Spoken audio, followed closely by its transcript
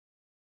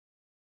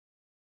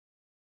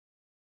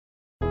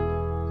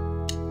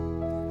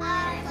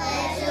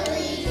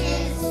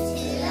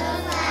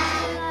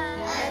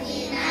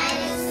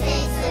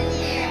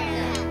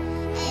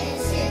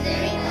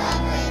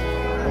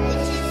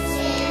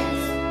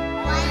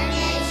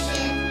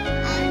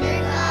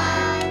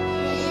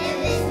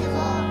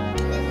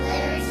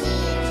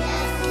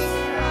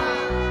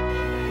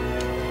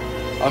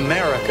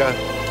America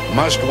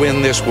must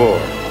win this war.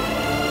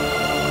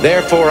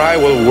 Therefore, I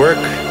will work,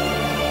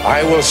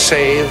 I will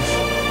save,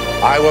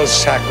 I will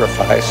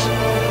sacrifice,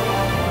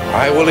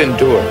 I will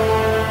endure.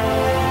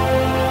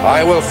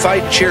 I will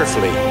fight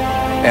cheerfully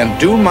and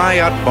do my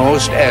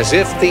utmost as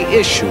if the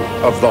issue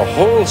of the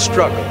whole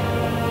struggle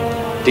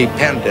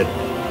depended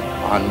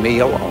on me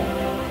alone.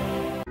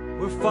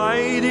 We're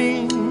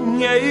fighting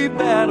a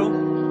battle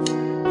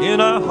in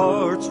our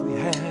hearts we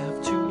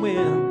have to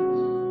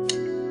win,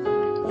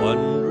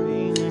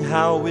 wondering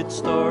how it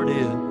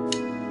started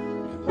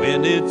and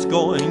when it's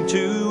going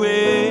to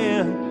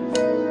end.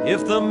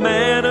 If the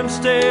man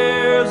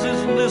upstairs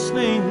is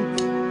listening,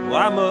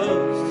 why must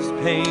this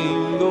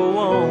pain go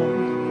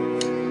on?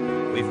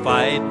 We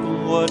fight for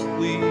what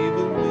we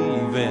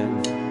believe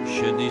in,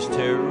 should these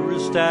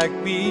terrorist acts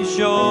be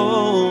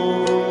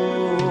shown.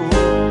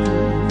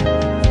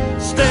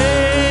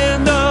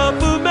 Stand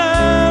up,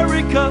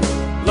 America,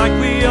 like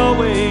we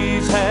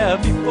always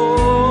have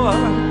before.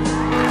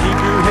 Keep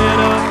your head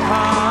up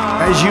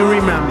high. As you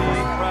remember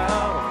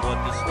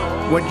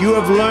what you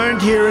have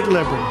learned here at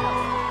Liberty,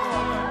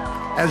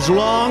 as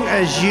long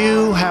as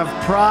you have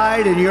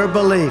pride in your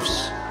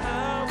beliefs,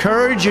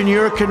 courage in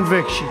your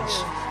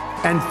convictions,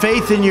 and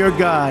faith in your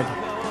God,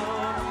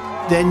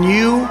 then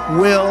you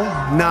will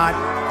not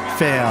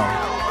fail.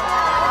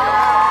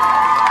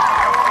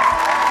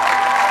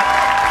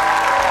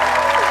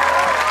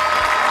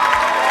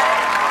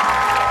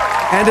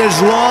 And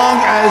as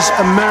long as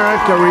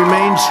America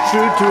remains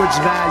true to its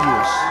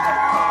values,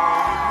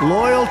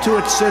 loyal to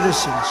its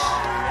citizens,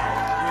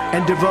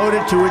 and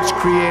devoted to its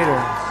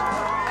Creator,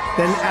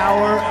 then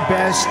our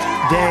best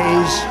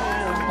days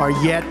are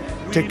yet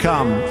to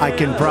come. I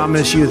can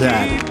promise you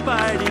that. Keep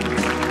fighting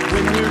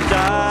when you're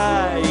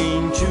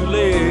dying to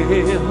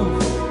live.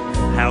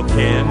 How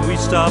can we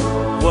stop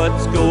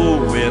what's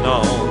going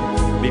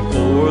on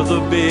before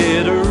the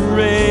bitter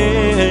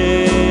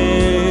end?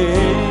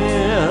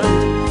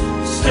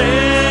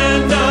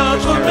 Stand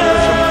up,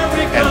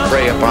 America, and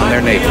prey upon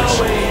their neighbors.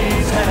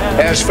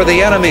 As for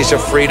the enemies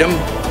of freedom,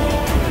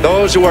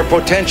 those who are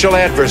potential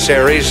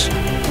adversaries,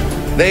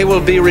 they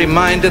will be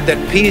reminded that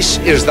peace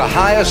is the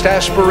highest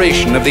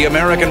aspiration of the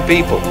American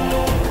people.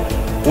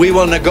 We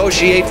will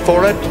negotiate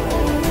for it,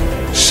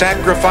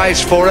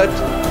 sacrifice for it.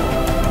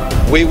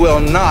 We will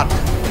not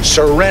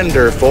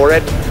surrender for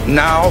it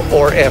now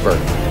or ever.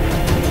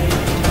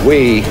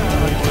 We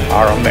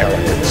are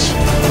Americans.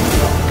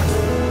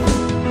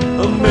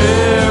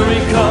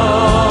 America.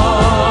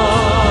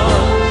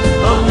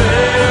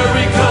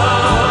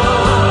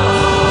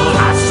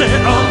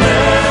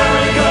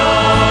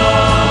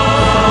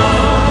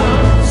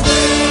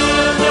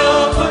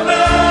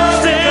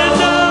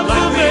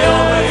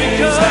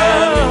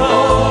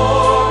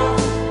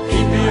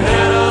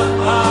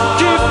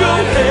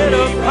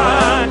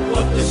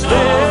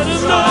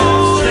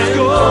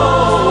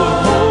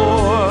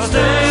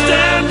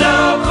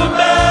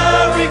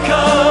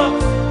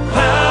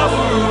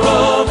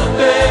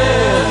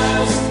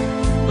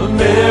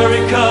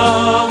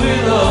 America, we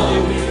love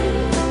you.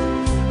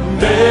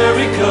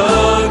 America,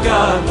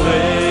 God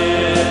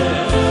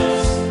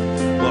bless.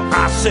 Well,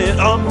 I said,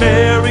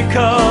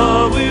 America,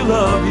 we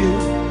love you.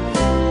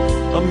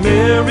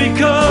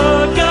 America,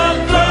 God